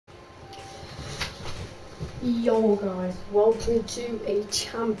Yo guys, welcome to a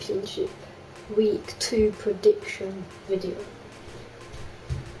championship week 2 prediction video.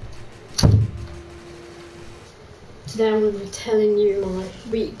 Today I'm going to be telling you my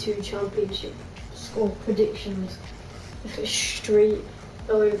week 2 championship score predictions. Let's go straight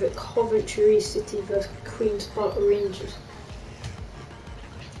over Coventry City versus Queen's Park Rangers.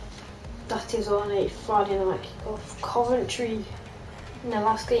 That is on a Friday night kickoff. Coventry in their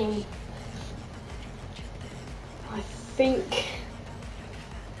last game, I think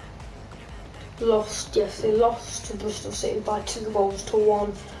lost. Yes, they lost to Bristol City by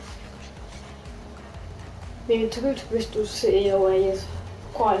 2-1. I mean, to go to Bristol City away is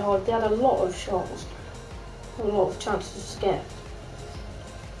quite hard. They had a lot of shots, a lot of chances to get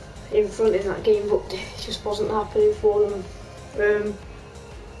in front in that game, but it just wasn't happening for them.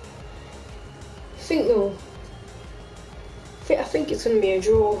 I think it's going to be a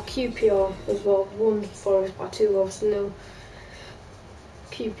draw. QPR as well won Forest by 2-0.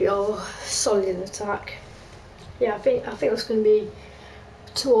 QPR solid in attack. Yeah, I think it's going to be a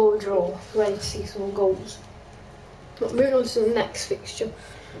 2-2 draw. Ready to see some goals. But moving on to the next fixture,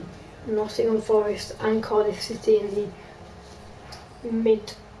 Nottingham Forest and Cardiff City in the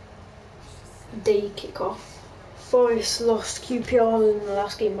midday kickoff. Forest lost QPR in the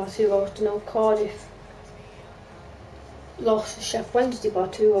last game by 2-0. Cardiff lost to Sheffield Wednesday by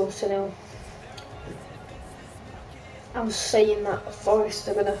 2-0. I was saying that Forest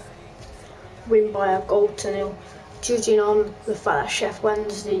are going to win by a goal to nil, judging on the fact that Sheffield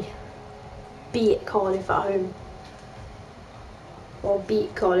Wednesday beat Cardiff at home. Or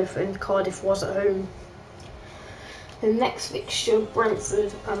beat Cardiff, and Cardiff was at home. The next fixture,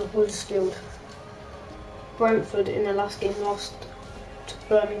 Brentford and Huddersfield. Brentford in the last game lost to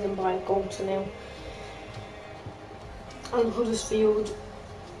Birmingham by a goal to nil. And Huddersfield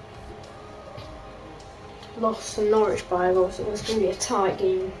lost to Norwich by a goal, so it's going to be a tight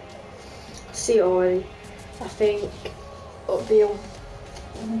game. See it already. I think it'll be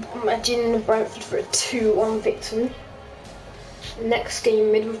I'm imagining Brentford for a 2-1 victory. Next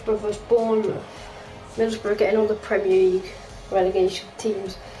game, Middlesbrough vs Bournemouth. Middlesbrough getting all the Premier League relegation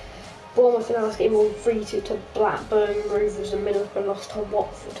teams. Bournemouth in the last game won 3-2 to Blackburn Rovers, and Middlesbrough lost to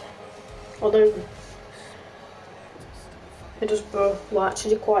Watford. Although Middlesbrough were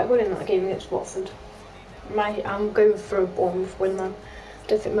actually quite good in that game against Watford. I'm going for a Bournemouth win now. I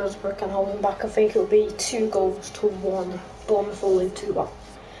don't think Middlesbrough can hold them back. I think it'll be 2-1. Bournemouth will win 2-1.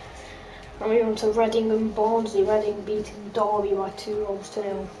 Now we on to Reading and Barnsley. Reading beating Derby by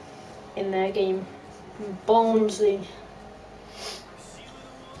 2-0 in their game. And Barnsley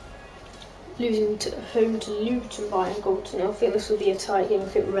losing home to Luton by a goal to nil. I think this will be a tight game. I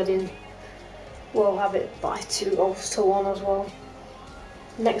think Reading will have it by 2-1 as well.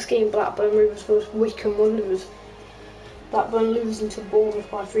 Next game, Blackburn Rovers vs Wycombe Wanderers. Blackburn losing to Bournemouth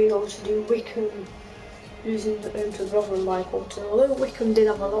by 3-2. Wycombe losing home to Rotherham by a goal to nil. Although Wycombe did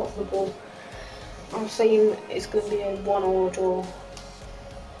have a lot of the ball, I'm saying it's going to be a 1-1 draw.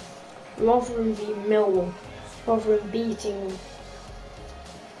 Rotherham v Millwall. Rotherham beating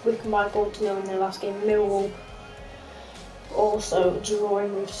Wycombe by a goal to nil in their last game. Millwall also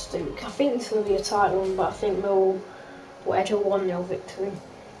drawing with Stoke. I think this will be a tight one, but I think Millwall will edge a 1-0 victory.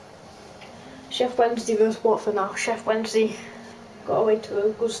 Sheffield Wednesday vs Watford now. Sheffield Wednesday got away to a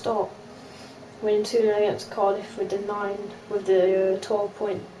good start, winning 2-0 against Cardiff with the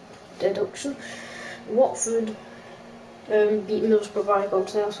 12-point deduction. Watford beat Middlesbrough by a goal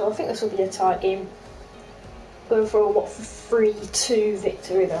to nil, so I think this will be a tight game. Going for a Watford 3-2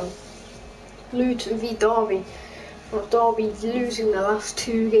 victory though. Luton v Derby. Well, Derby losing their last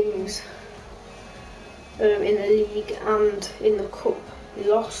 2 games in the league and in the cup. They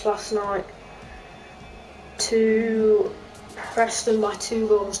lost last night to Preston by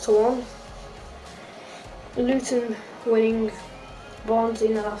 2-1. Luton winning Barnsley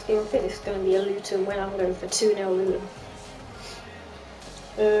in the last game. I think this is going to be a Luton win. I'm going for 2-0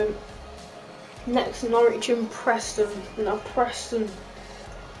 Luton. Next, Norwich and Preston. Now Preston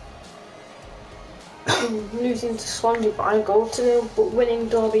losing to Swansea by a goal to nil, but winning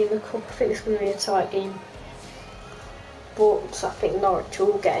Derby in the cup. I think it's going to be a tight game, but I think Norwich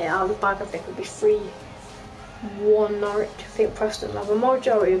will get it out of the bag. I think it'll be 3-1 Norwich. I think Preston will have a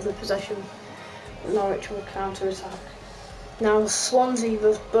majority of the possession, but Norwich will counter-attack. Now Swansea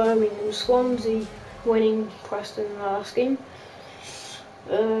vs Birmingham. Swansea winning Preston in the last game.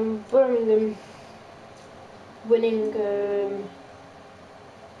 Birmingham winning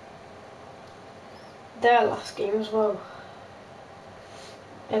their last game as well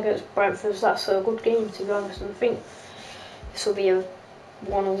against Brentford. That's a good game, to be honest, and I think this will be a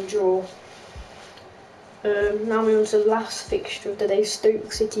 1-1 draw. Now we're on to the last fixture of the day,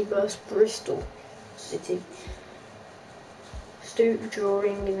 Stoke City versus Bristol City. Stoke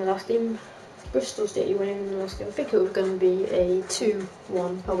drawing in the last game, Bristol City winning in the last game. I think it was going to be a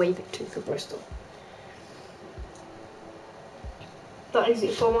 2-1 away victory for Bristol. That is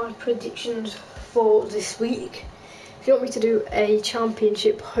it for my predictions for this week. If you want me to do a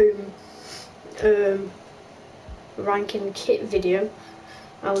championship home ranking kit video,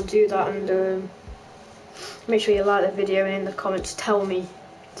 I will do that, and make sure you like the video and in the comments tell me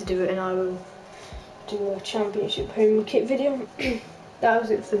to do it, and I will do a championship home kit video. That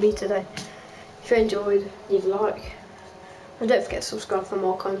was it for me today. If you enjoyed, leave a like, and don't forget to subscribe for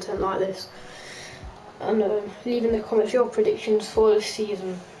more content like this, and leave in the comments your predictions for this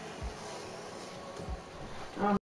season.